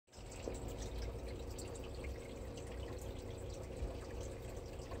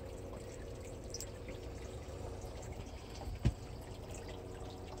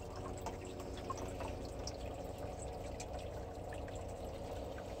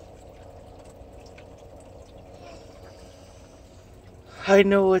I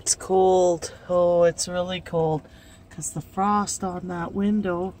know it's cold. Oh, it's really cold because the frost on that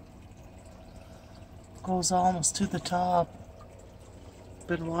window goes almost to the top.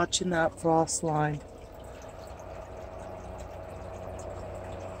 Been watching that frost line.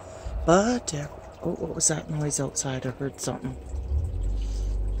 But, oh, what was that noise outside? I heard something.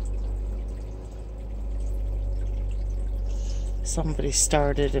 Somebody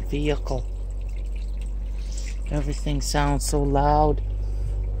started a vehicle. Everything sounds so loud.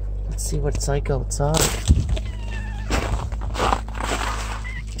 Let's see what it's like outside.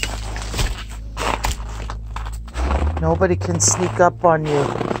 Nobody can sneak up on you.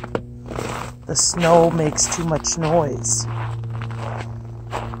 The snow makes too much noise.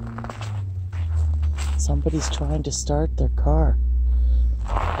 Somebody's trying to start their car.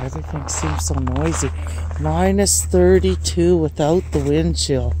 Everything seems so noisy. Minus 32 without the wind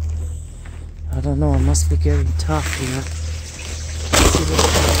chill. I don't know, it must be getting tough here. Let's see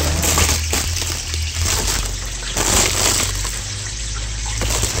what's going on.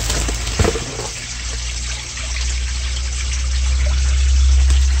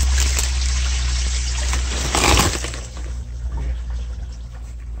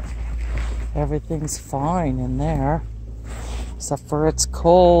 Everything's fine in there, except for it's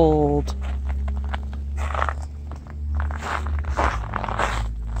cold.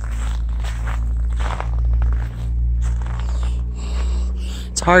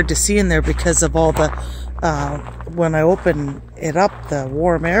 It's hard to see in there because of all the, when I open it up, the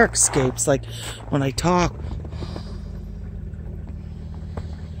warm air escapes, like when I talk.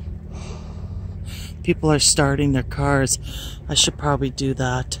 People are starting their cars. I should probably do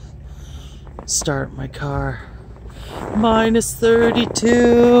that. Start my car. Minus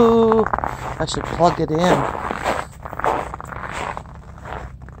 32. I should plug it in.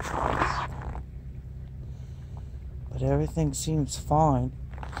 But everything seems fine.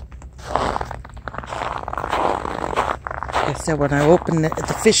 Like I said, when I open it,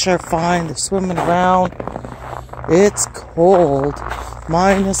 the fish are fine. They're swimming around. It's cold.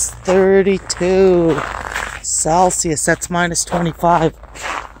 Minus 32 Celsius. That's minus 25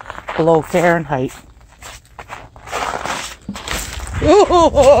 below Fahrenheit.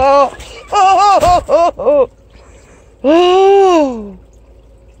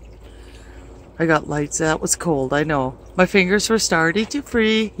 I got lights. That was cold, I know. My fingers were starting to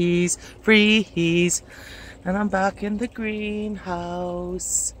freeze. And I'm back in the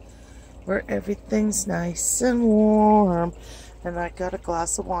greenhouse where everything's nice and warm. And I got a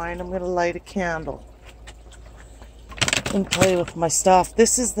glass of wine. I'm going to light a candle and play with my stuff.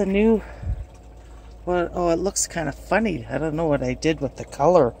 This is the new, well, oh, it looks kind of funny. I don't know what I did with the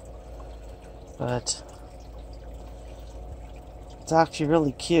color, but it's actually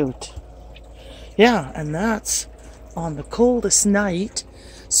really cute. Yeah, and that's on the coldest night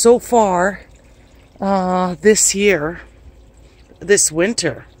so far this year, this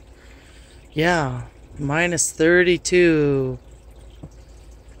winter. Yeah, minus 32.